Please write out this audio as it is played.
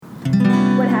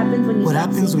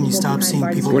happens when you stop seeing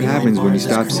people What happens when you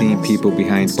stop seeing people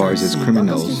behind bars as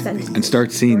criminals and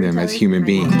start seeing them as human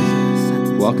beings?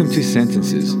 Welcome to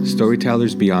Sentences,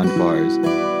 Storytellers Beyond Bars,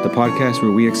 the podcast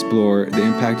where we explore the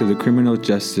impact of the criminal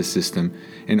justice system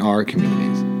in our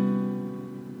communities.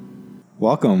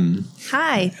 Welcome.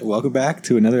 Hi. Welcome back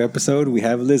to another episode. We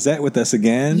have Lizette with us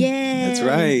again. Yay. That's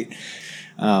right.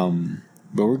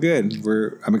 But we're good.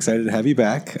 I'm excited to have you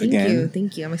back again.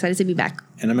 Thank you. I'm excited to be back.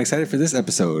 And I'm excited for this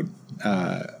episode.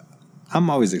 I'm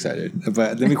always excited,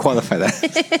 but let me qualify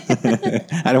that.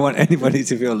 I don't want anybody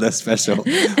to feel less special.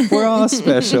 We're all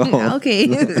special. Okay.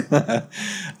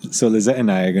 So Lizette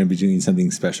and I are going to be doing something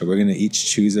special. We're going to each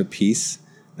choose a piece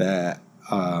that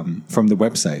from the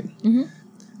website. Mm-hmm.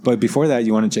 But before that,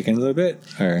 you want to check in a little bit?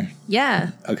 Or?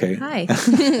 Yeah. Okay. Hi.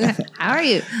 How are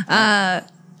you? I'm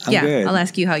good. I'll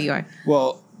ask you how you are.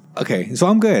 Well, okay. So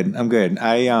I'm good.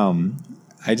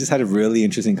 I just had a really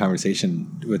interesting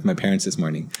conversation with my parents this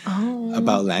morning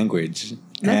about language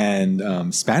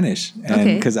and Spanish.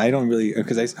 And because I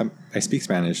speak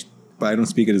Spanish, but I don't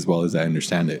speak it as well as I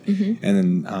understand it. Mm-hmm.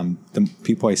 And then the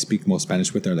people I speak most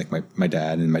Spanish with are like my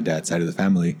dad and my dad's side of the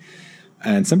family.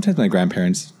 And sometimes my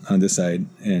grandparents on this side.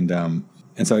 And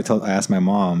so I asked my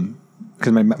mom,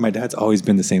 because my dad's always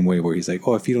been the same way, where he's like,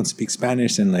 oh, if you don't speak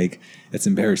Spanish, then like it's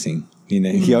embarrassing. You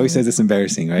know, he always says it's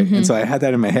embarrassing, right? Mm-hmm. And so I had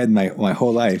that in my head my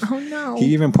whole life. Oh no! He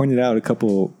even pointed out a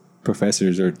couple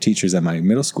professors or teachers at my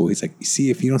middle school. He's like,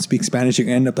 see, if you don't speak Spanish, you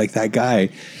end up like that guy,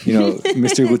 you know,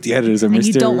 Mr. Gutierrez or Mr.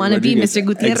 You don't want to be Mr.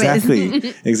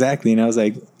 Gutierrez. Exactly. And I was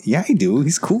like, yeah, I do.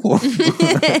 He's cool.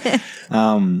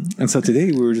 And so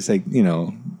today we were just like, you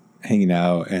know, hanging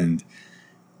out and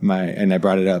I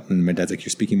brought it up and my dad's like, you're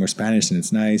speaking more Spanish and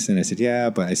it's nice. And I said, yeah,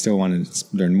 but I still want to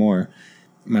learn more.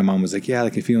 My mom was like, yeah,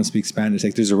 like if you don't speak Spanish,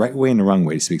 like there's a right way and a wrong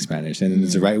way to speak Spanish. And then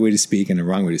there's a right way to speak and a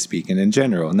wrong way to speak. And in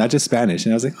general, not just Spanish.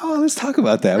 And I was like, oh, let's talk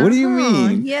about that. What do you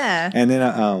mean? Yeah. And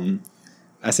then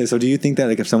I said, so do you think that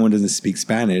like if someone doesn't speak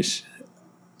Spanish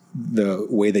the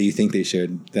way that you think they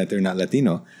should, that they're not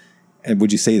Latino? And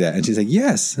would you say that? And she's like,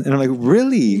 yes. And I'm like,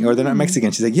 really? Or they're not Mexican?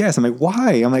 She's like, yes. I'm like,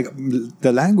 why? I'm like,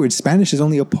 the language, Spanish is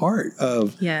only a part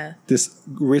of this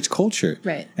rich culture.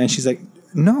 Right. And she's like,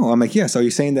 no. I'm like, yes. Are you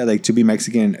saying that like to be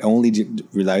Mexican only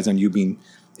relies on you being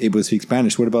able to speak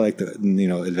Spanish? What about like the, you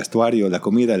know, el vestuario, la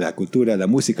comida, la cultura, la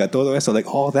música, todo eso, like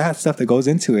all that stuff that goes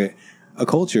into it? A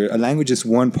culture, a language is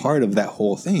one part of that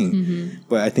whole thing. Mm-hmm.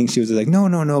 But I think she was like,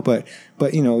 no.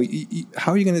 But you know,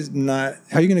 how are you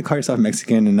gonna call yourself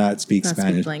Mexican and not speak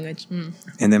Spanish? Speak language. Mm.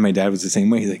 And then my dad was the same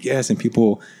way. He's like, yes, and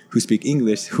people who speak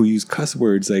English who use cuss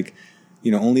words, like,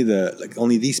 you know,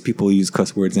 only these people use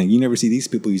cuss words, and you never see these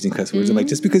people using cuss words. Mm-hmm. I'm like,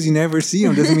 just because you never see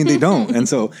them doesn't mean they don't. And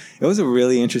so it was a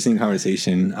really interesting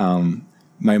conversation.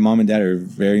 My mom and dad are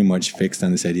very much fixed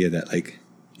on this idea that like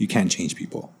you can't change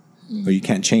people, or you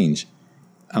can't change.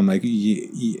 I'm like,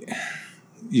 you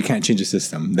can't change the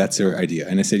system. That's their idea.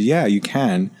 And I said, yeah, you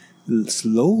can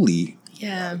slowly.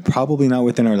 Yeah. Probably not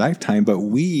within our lifetime, but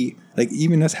we, like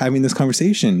even us having this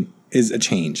conversation is a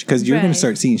change because you're going to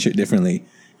start seeing shit differently.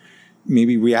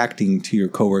 Maybe reacting to your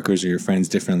coworkers or your friends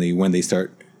differently when they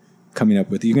start coming up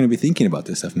with, you're going to be thinking about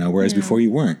this stuff now, whereas before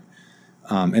you weren't.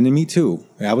 And then me too.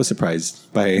 I was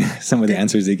surprised by some of the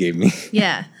answers they gave me.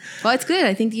 Yeah. Well, it's good.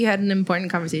 I think you had an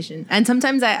important conversation. And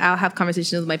sometimes I'll have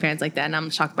conversations with my parents like that, and I'm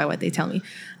shocked by what they tell me.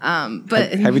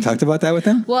 But have you talked about that with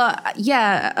them? Well,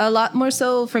 yeah, a lot more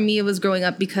so for me. It was growing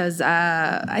up because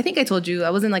I think I told you I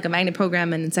was in like a magnet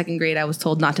program, and in second grade I was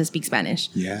told not to speak Spanish.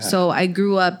 Yeah. So I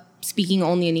grew up speaking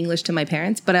only in English to my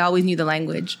parents, but I always knew the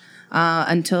language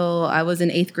until I was in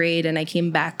 8th grade, and I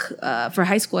came back for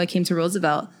high school. I came to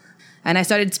Roosevelt. And I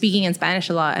started speaking in Spanish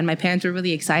a lot, and my parents were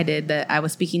really excited that I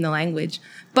was speaking the language.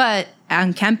 But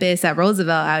on campus at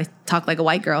Roosevelt, I talked like a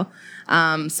white girl.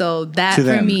 So that to for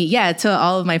them. Me, to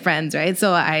all of my friends, right?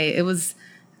 So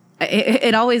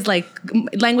it always like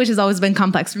language has always been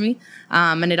complex for me,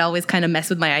 and it always kind of messed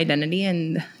with my identity,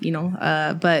 and you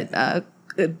know. But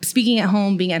speaking at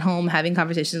home, being at home, having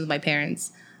conversations with my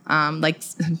parents. Like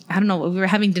I don't know, we were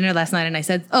having dinner last night, and I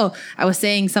said, I was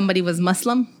saying somebody was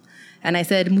Muslim. And I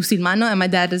said musulmano, and my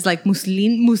dad is like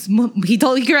he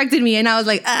totally corrected me, and I was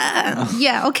like,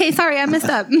 yeah, okay, sorry, I messed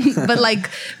up. But like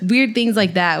weird things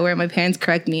like that, where my parents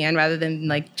correct me, and rather than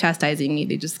like chastising me,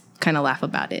 they just kind of laugh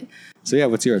about it. So yeah,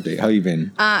 what's your update? How you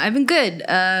been? I've been good.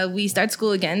 We start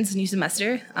school again. It's a new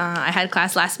semester. I had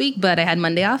class last week, but I had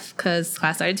Monday off because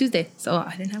class started Tuesday. So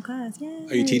I didn't have class. Yay.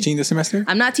 Are you teaching this semester?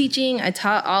 I'm not teaching. I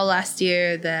taught all last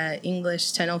year the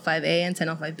English 1005A and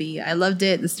 1005B. I loved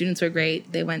it. The students were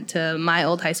great. They went to my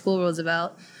old high school,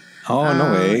 Roosevelt. Oh,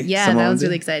 no way. Yeah, that was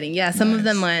really exciting. Yeah, some of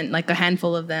them went, like a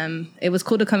handful of them. It was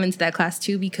cool to come into that class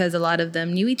too because a lot of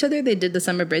them knew each other. They did the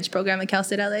summer bridge program at Cal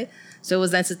State LA. So it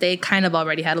was nice that they kind of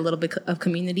already had a little bit of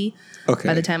community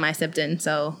by the time I stepped in.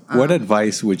 So what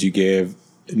advice would you give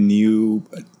new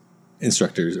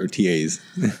instructors or TAs?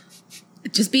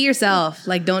 Just be yourself.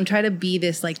 Like, don't try to be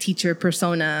this like teacher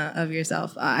persona of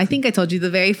yourself. I think I told you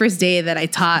the very first day that I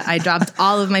taught, I dropped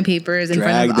all of my papers in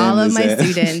front of all of my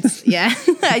students. Yeah.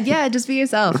 Yeah. Just be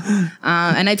yourself.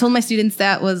 And I told my students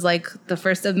that was like the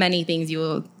first of many things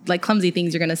like clumsy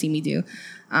things you're going to see me do.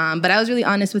 But I was really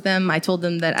honest with them. I told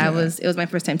them that it was my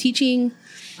first time teaching,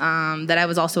 that I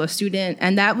was also a student.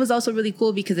 And that was also really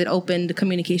cool because it opened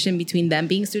communication between them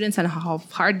being students and how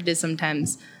hard it is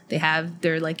sometimes.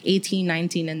 They're like 18,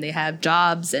 19, and they have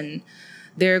jobs and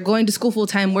they're going to school full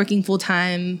time, working full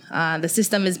time. The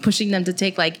system is pushing them to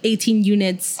take like 18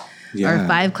 units or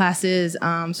 5 classes.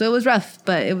 So it was rough,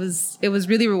 but it was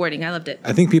really rewarding. I loved it.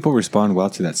 I think people respond well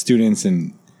to that. Students,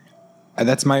 and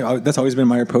that's always been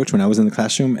my approach when I was in the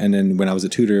classroom, and then when I was a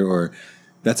tutor, or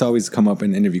that's always come up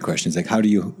in interview questions like, how do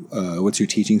you, what's your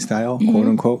teaching style, quote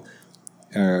unquote.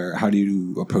 Or how do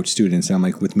you approach students? And I'm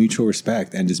like, with mutual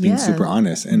respect and just being super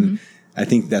honest. And I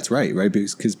think that's right?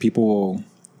 Because people will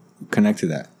connect to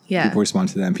that. Yeah. People respond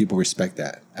to that and people respect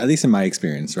that. At least in my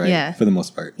experience, right? Yeah. For the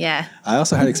most part. Yeah. I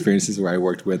also had experiences where I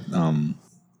worked with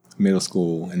middle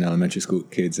school and elementary school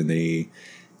kids, and they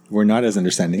were not as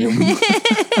understanding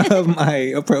of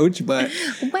my approach. But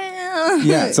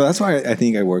yeah, so that's why I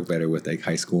think I work better with like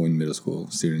high school and middle school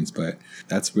students. But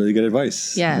that's really good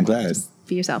advice. Yeah. I'm glad. Just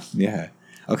be yourself. Yeah.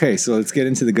 Okay, so let's get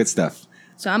into the good stuff.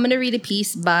 So I'm going to read a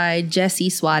piece by Jesse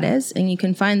Suarez, and you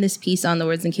can find this piece on the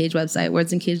Words and Cage website,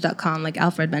 wordsandcage.com, like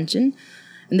Alfred mentioned.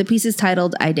 And the piece is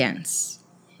titled, I Dance.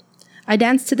 I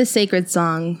dance to the sacred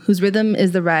song, whose rhythm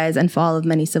is the rise and fall of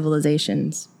many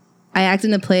civilizations. I act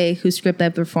in a play whose script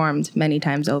I've performed many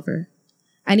times over.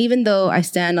 And even though I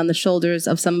stand on the shoulders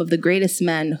of some of the greatest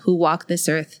men who walk this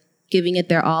earth, giving it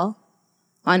their all,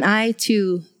 on I,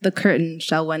 too, the curtain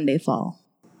shall one day fall.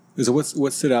 So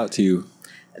what stood out to you?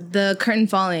 The curtain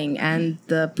falling and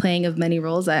the playing of many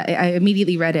roles. I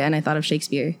immediately read it and I thought of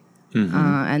Shakespeare.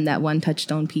 And that one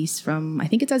touchstone piece from, I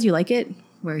think it's As You Like It,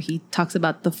 where he talks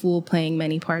about the fool playing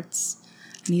many parts.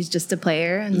 And he's just a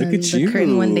player. And then the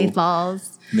curtain one day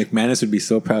falls. McManus would be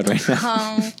so proud right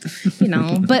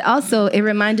now. But also it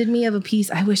reminded me of a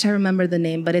piece. I wish I remember the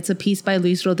name, but it's a piece by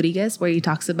Luis Rodriguez where he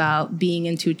talks about being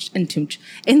in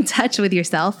touch with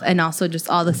yourself and also just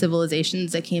all the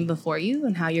civilizations that came before you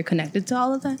and how you're connected to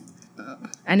all of that.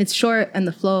 And it's short and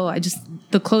the flow.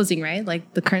 The closing, right?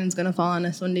 Like the curtain's going to fall on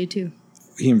us one day too.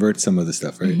 He inverts some of the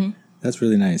stuff, right? That's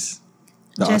really nice.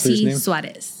 The author's name?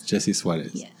 Suarez. Jesse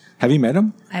Suarez. Yeah. Have you met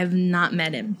him? I have not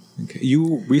met him. Okay.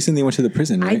 You recently went to the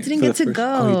prison, right? I didn't get to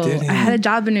go. Oh, you didn't? I had a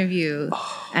job interview.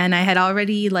 And I had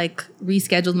already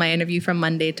rescheduled my interview from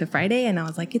Monday to Friday. And I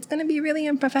was like, it's going to be really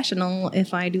unprofessional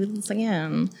if I do this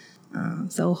again.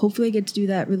 So hopefully I get to do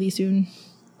that really soon.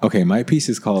 Okay, my piece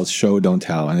is called Show, Don't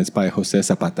Tell. And it's by Jose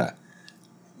Zapata.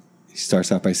 He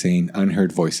starts off by saying,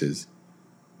 unheard voices.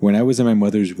 When I was in my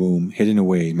mother's womb, hidden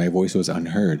away, my voice was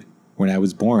unheard. When I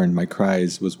was born, my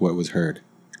cries was what was heard.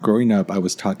 Growing up, I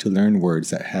was taught to learn words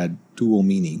that had dual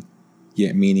meaning,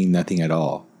 yet meaning nothing at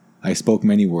all. I spoke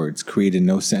many words, created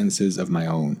no sentences of my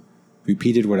own,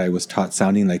 repeated what I was taught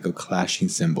sounding like a clashing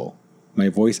cymbal. My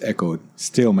voice echoed,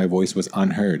 still my voice was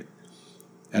unheard.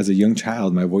 As a young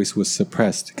child, my voice was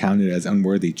suppressed, counted as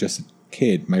unworthy. Just a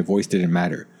kid, my voice didn't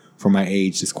matter, for my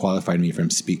age disqualified me from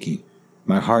speaking.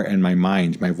 My heart and my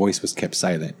mind, my voice was kept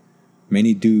silent.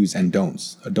 Many do's and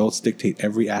don'ts. Adults dictate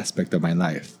every aspect of my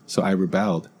life, so I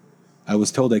rebelled. I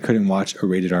was told I couldn't watch a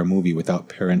rated R movie without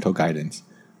parental guidance.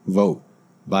 Vote,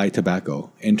 buy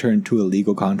tobacco, enter into a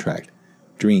legal contract,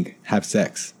 drink, have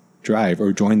sex, drive,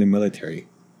 or join the military.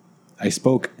 I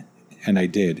spoke, and I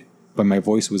did, but my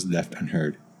voice was left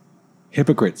unheard.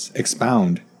 Hypocrites,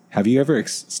 expound. Have you ever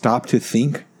stopped to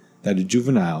think that a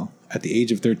juvenile at the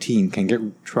age of 13 can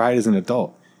get tried as an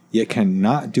adult, yet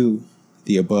cannot do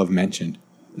the above mentioned?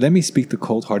 Let me speak the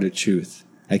cold-hearted truth.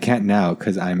 I can't now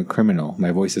because I am a criminal.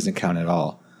 My voice doesn't count at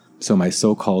all. So my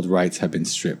so-called rights have been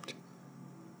stripped.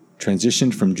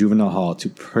 Transitioned from juvenile hall to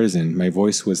prison, my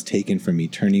voice was taken from me,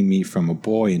 turning me from a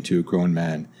boy into a grown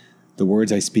man. The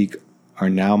words I speak are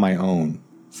now my own,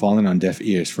 fallen on deaf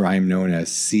ears, for I am known as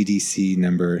CDC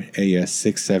number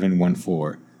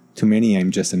AS6714. To many, I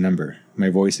am just a number. My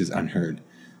voice is unheard.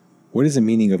 What is the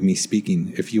meaning of me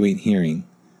speaking if you ain't hearing?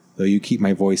 Though you keep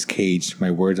my voice caged,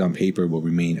 my words on paper will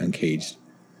remain uncaged.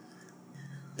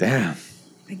 Damn.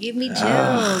 It gave me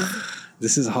chills.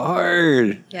 This is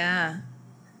hard. Yeah.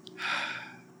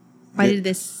 Why did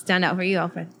this stand out for you,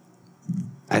 Alfred?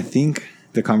 I think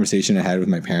the conversation I had with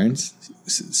my parents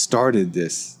started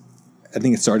this. I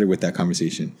think it started with that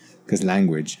conversation because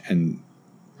language and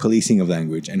policing of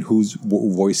language and whose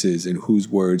voices and whose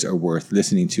words are worth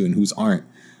listening to and whose aren't.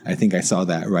 I think I saw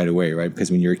that right away, right?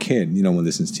 Because when you're a kid, no one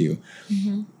listens to you.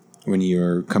 Mm-hmm. When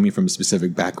you're coming from a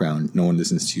specific background, no one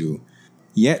listens to you.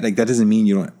 Yet, like, that doesn't mean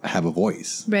you don't have a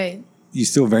voice. Right. You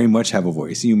still very much have a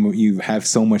voice. You have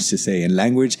so much to say. And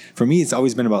language, for me, it's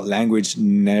always been about language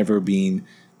never being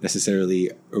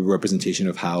necessarily a representation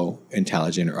of how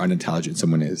intelligent or unintelligent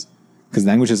someone is. Because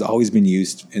language has always been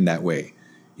used in that way.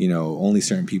 Only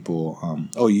certain people,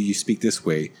 you speak this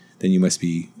way, then you must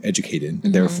be educated,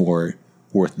 mm-hmm. therefore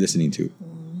worth listening to,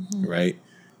 mm-hmm. right?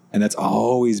 And that's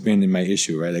always been in my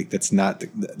issue, right? Like, that's not,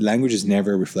 language is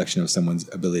never a reflection of someone's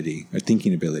ability or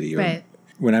thinking ability. Right.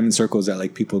 When I'm in circles that,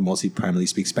 like, people mostly primarily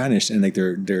speak Spanish and, like,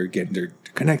 they're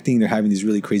connecting, they're having these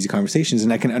really crazy conversations,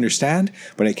 and I can understand,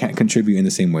 but I can't contribute in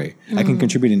the same way. Mm-hmm. I can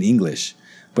contribute in English,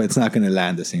 but it's not going to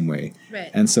land the same way. Right.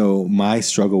 And so my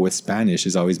struggle with Spanish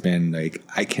has always been, like,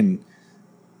 I can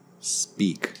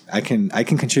speak. I can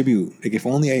contribute. Like, if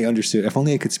only I understood, if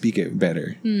only I could speak it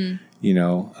better, in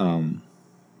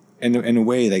a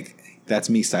way, like, that's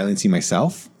me silencing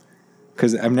myself,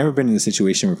 because I've never been in a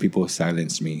situation where people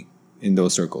silenced me in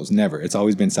those circles. Never. It's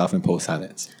always been self-imposed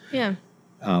silence. Yeah.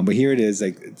 But here it is,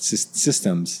 like,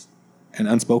 systems and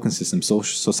unspoken systems,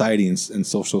 society and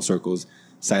social circles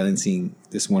silencing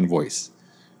this one voice,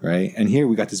 right? And here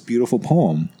we got this beautiful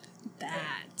poem.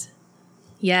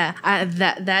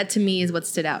 That to me is what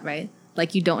stood out, right?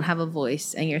 Like, you don't have a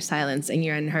voice and you're silenced and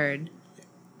you're unheard.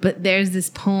 But there's this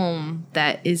poem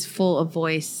that is full of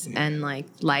voice and, like,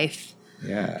 life.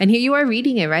 Yeah. And here you are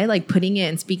reading it, right? Like, putting it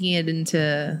and speaking it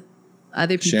into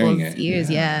other people's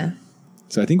ears. Yeah.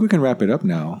 So I think we can wrap it up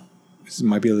now. This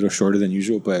might be a little shorter than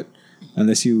usual, but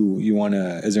unless you want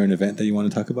to, is there an event that you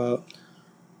want to talk about?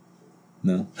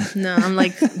 No, I'm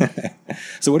like.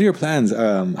 So what are your plans?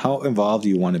 How involved do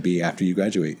you want to be after you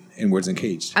graduate in Words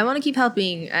Uncaged? I want to keep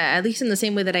helping, at least in the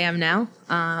same way that I am now.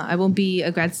 I won't be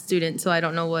a grad student, so I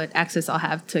don't know what access I'll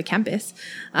have to campus.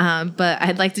 But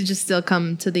I'd like to just still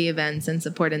come to the events and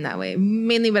support in that way.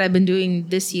 Mainly what I've been doing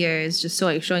this year is just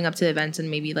showing up to events and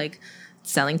maybe, like,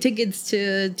 selling tickets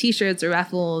to T-shirts or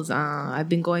raffles. I've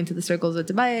been going to the circles with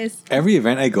Tobias. Every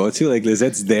event I go to, like,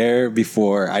 Lizette's there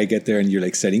before I get there, and you're,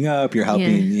 like, setting up. You're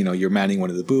helping. You're manning one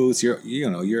of the booths. You're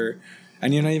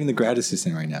not even the grad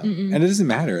assistant right now, and it doesn't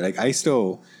matter. Like, I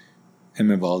still am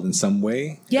involved in some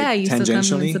way. Yeah, like, you still come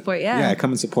and support. Yeah, I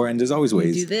come and support, and there's always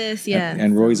ways. You do this, yeah.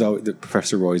 And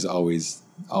Professor Roy's always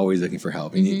looking for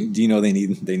help. And do you know they need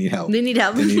help? They need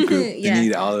help. They need group. They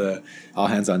need all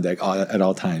hands on deck at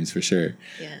all times, for sure.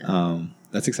 Yeah.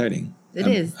 That's exciting. It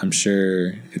is. I'm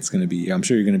sure it's going to be. I'm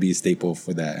sure you're going to be a staple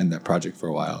for that and that project for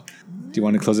a while. Do you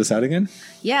want to close this out again?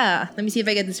 Yeah. Let me see if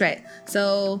I get this right.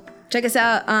 So check us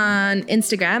out on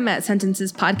Instagram at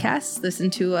Sentences Podcast. Listen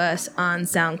to us on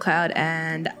SoundCloud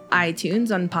and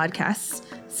iTunes on podcasts.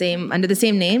 Under the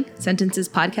same name, Sentences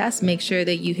Podcast. Make sure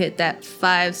that you hit that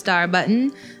 5-star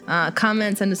button.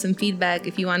 Comment, send us some feedback.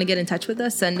 If you want to get in touch with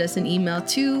us, send us an email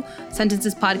to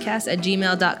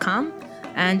sentencespodcast@gmail.com.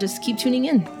 And just keep tuning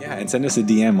in. Yeah, and send us a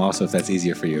DM also if that's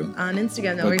easier for you. On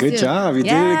Instagram. But good job. You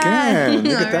did it again.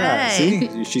 Look at that.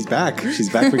 See? She's back. She's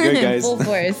back for good, guys. Full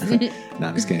force. No,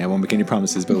 I'm just kidding. I won't make any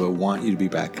promises, but we'll want you to be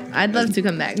back. I'd love to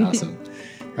come back. Awesome.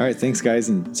 All right. Thanks, guys.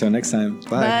 And until next time.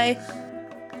 Bye. Bye.